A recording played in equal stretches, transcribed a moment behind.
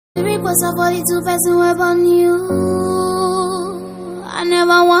The request of 42 person upon you. I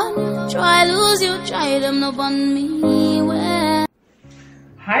never want try lose you, try them upon me. Well.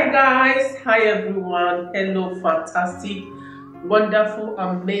 Hi guys, hi everyone, hello fantastic, wonderful,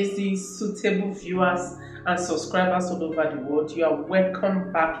 amazing, suitable viewers and subscribers all over the world. You are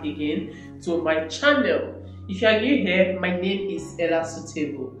welcome back again to my channel. If you are new here, my name is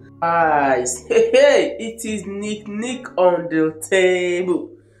ellasuitable. Guys, hey, it is Nick on the table.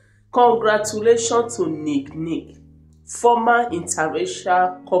 Congratulations to Nick, former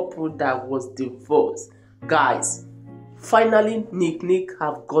interracial couple that was divorced. Guys, finally Nick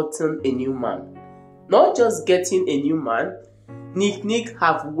have gotten a new man. Not just getting a new man, Nick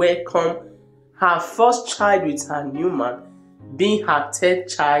have welcomed her first child with her new man, being her third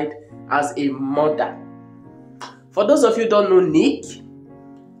child as a mother. For those of you who don't know Nick,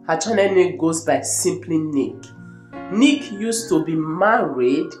 her channel name goes by simply Nick. Nick used to be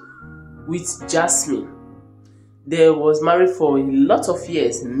married with Jasmine. They was married for a lot of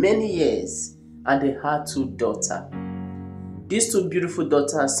years, many years, and they had two daughters. These two beautiful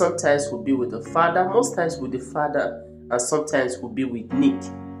daughters sometimes will be with the father, most times with the father, and sometimes will be with Nick.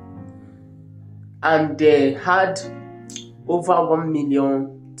 And they had over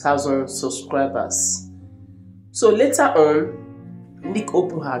 1,000,000 subscribers. So later on, Nick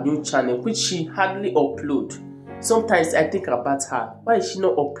opened her new channel, which she hardly upload. Sometimes I think about her. Why is she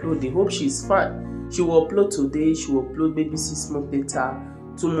not uploading? Hope she's fine. She will upload today, she will upload maybe 6 months later,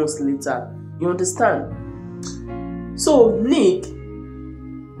 2 months later. You understand? So Nick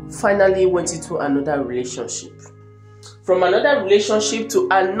finally went into another relationship. From another relationship to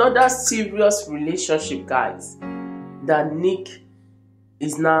another serious relationship, guys. That Nick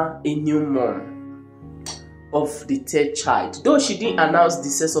is now a new mom of the third child. Though she didn't announce the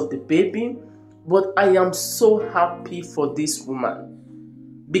sex of the baby, but I am so happy for this woman.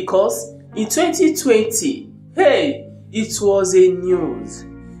 Because in 2020, hey, it was a news.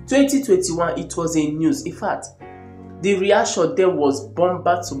 2021, it was a news. In fact, the reaction there was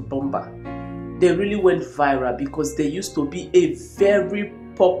bomber to bomber. They really went viral because they used to be a very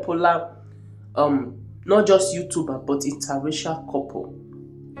popular, not just YouTuber, but interracial couple.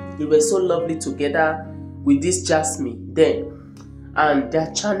 They were so lovely together with this Jasmine then. And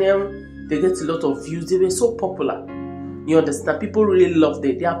their channel, they get a lot of views. They were so popular. You understand? People really loved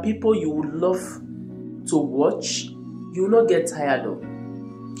it. There are people you would love to watch. You will not get tired of.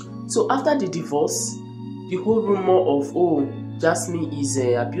 So after the divorce, the whole rumor of, oh, Jasmine is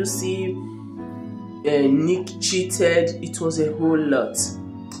abusive, Nick cheated, it was a whole lot.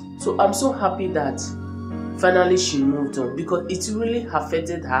 So I'm so happy that finally she moved on, because it really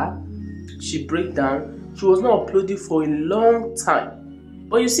affected her. She broke down. She was not uploading for a long time.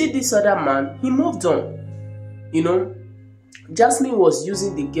 But you see this other man, he moved on. You know, Jasmine was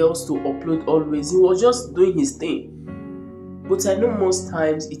using the girls to upload always. He was just doing his thing. But I know most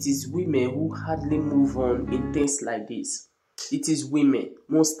times it is women who hardly move on in things like this. It is women,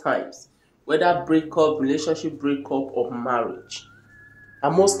 most times. Whether breakup, relationship breakup, or marriage.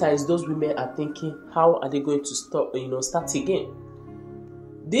 And most times those women are thinking, how are they going to start again?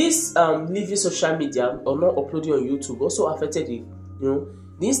 This leaving social media or not uploading on YouTube also affected it.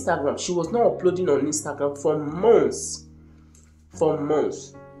 The Instagram. She was not uploading on Instagram for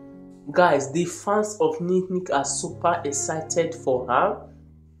months. Guys, the fans of Nick are super excited for her.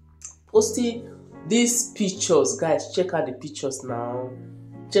 Posting these pictures, guys. Check out the pictures now.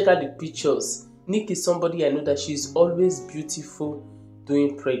 Check out the pictures. Nick is somebody I know that she's always beautiful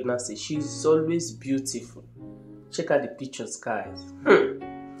during pregnancy. She's always beautiful. Check out the pictures, guys.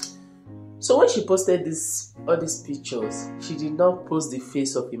 So when she posted all these pictures, she did not post the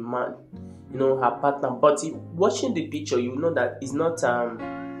face of a man, her partner. But watching the picture, you know that it's not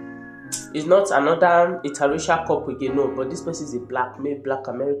another interracial couple again. No, but this person is a black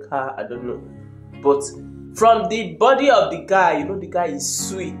America. I don't know. But from the body of the guy, the guy is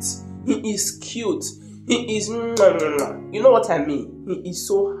sweet. He is cute. He is, you know what I mean? He is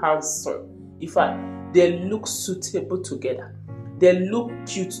so handsome. In fact, they look suitable together. They look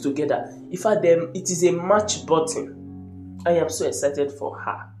cute together. In fact, it is a match button. I am so excited for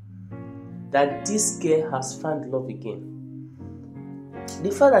her. That this girl has found love again.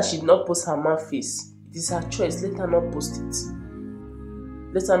 The fact that she did not post her man face, it is her choice. Let her not post it.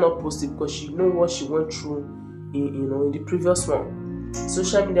 Let her not post it because she knows what she went through in the previous one.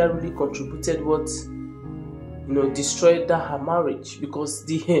 Social media really contributed what destroyed her marriage, because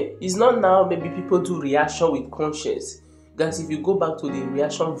it's not now maybe people do reaction with conscience. Guys, if you go back to the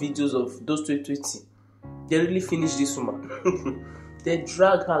reaction videos of those 2020, they really finished this woman. They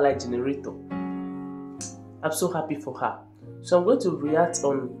drag her like generator. I'm so happy for her. So I'm going to react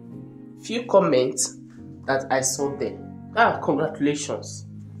on few comments that I saw there. Congratulations.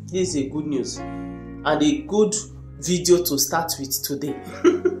 This is a good news and a good video to start with today.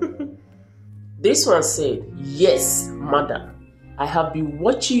 This one said, "Yes, mother, I have been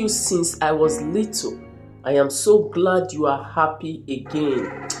watching you since I was little. I am so glad you are happy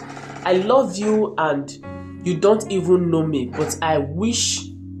again. I love you and you don't even know me, but I wish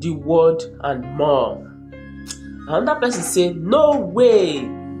the world and more." Another person said, "No way,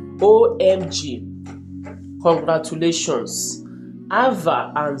 OMG. Congratulations.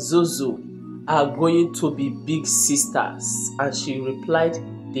 Ava and Zozo are going to be big sisters." And she replied,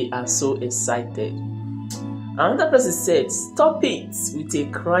 "They are so excited." Another person said, "Stop it," with a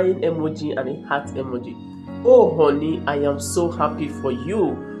crying emoji and a heart emoji. "Oh honey, I am so happy for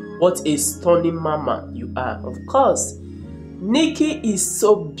you. What a stunning mama you are." Of course, Nikki is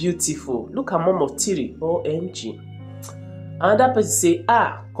so beautiful. Look at mom of Tiri. OMG. Another person say,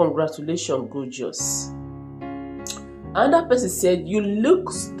 "Congratulations, gorgeous." Another person said, "You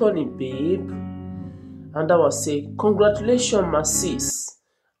look stunning, babe." Another one say, "Congratulations, my sis.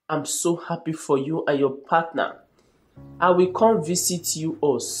 I'm so happy for you and your partner. I will come visit you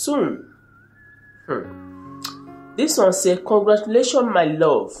all soon." This one said, "Congratulations, my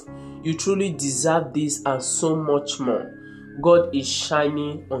love. You truly deserve this and so much more. God is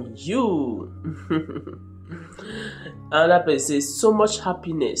shining on you." Another person says, "So much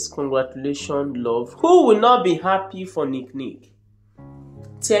happiness. Congratulations, love." Who will not be happy for Nick?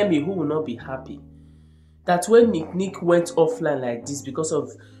 Tell me who will not be happy that when Nick went offline like this because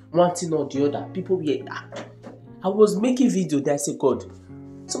of one thing or the other, people were, I was making video that I said, God,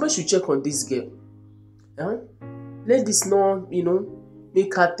 somebody should check on this girl. Let this not,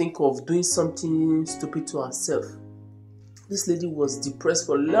 make her think of doing something stupid to herself. This lady was depressed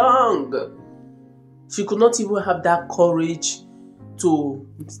for long. She could not even have that courage to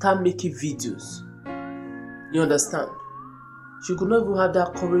start making videos. You understand? She could not even have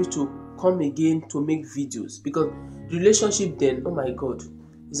that courage to come again to make videos because the relationship then, oh my God,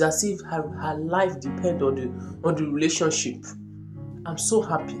 it's as if her life depends on the relationship. I'm so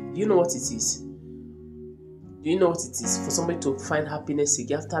happy. Do you know what it is? Do you know what it is for somebody to find happiness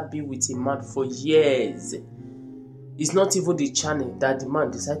again after being with a man for years? It's not even the channel that the man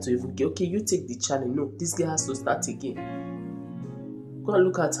decides to even get. Okay, you take the channel. No, this girl has to start again. Go and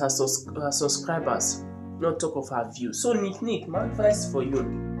look at her subscribers. Not talk of her views. So Nick, my advice for you.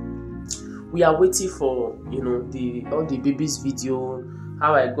 We are waiting for all the babies video,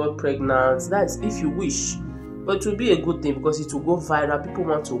 how I got pregnant. That's if you wish. But it will be a good thing because it will go viral. People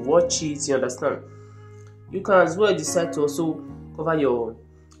want to watch it, you understand? You can as well decide to also cover your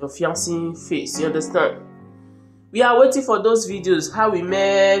fiancé face, you understand? We are waiting for those videos, how we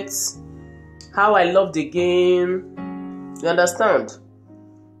met, how I love the game, you understand?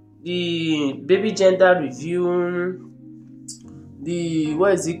 The baby gender review, the,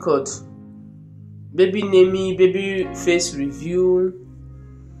 what is it called? Baby naming, baby face review,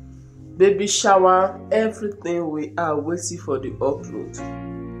 baby shower, everything we are waiting for the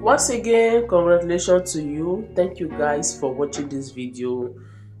upload. Once again, congratulations to you. Thank you guys for watching this video.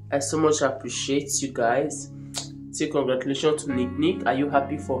 I so much appreciate you guys. Say congratulations to Nick. Are you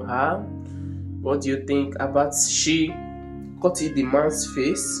happy for her? What do you think about she cutting the man's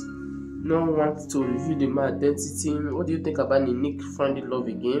face? No one wants to reveal the man's identity. What do you think about Nick finding love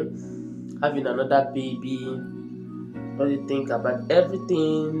again? Having another baby? What do you think about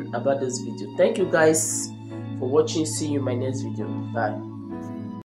everything about this video? Thank you guys for watching. See you in my next video. Bye.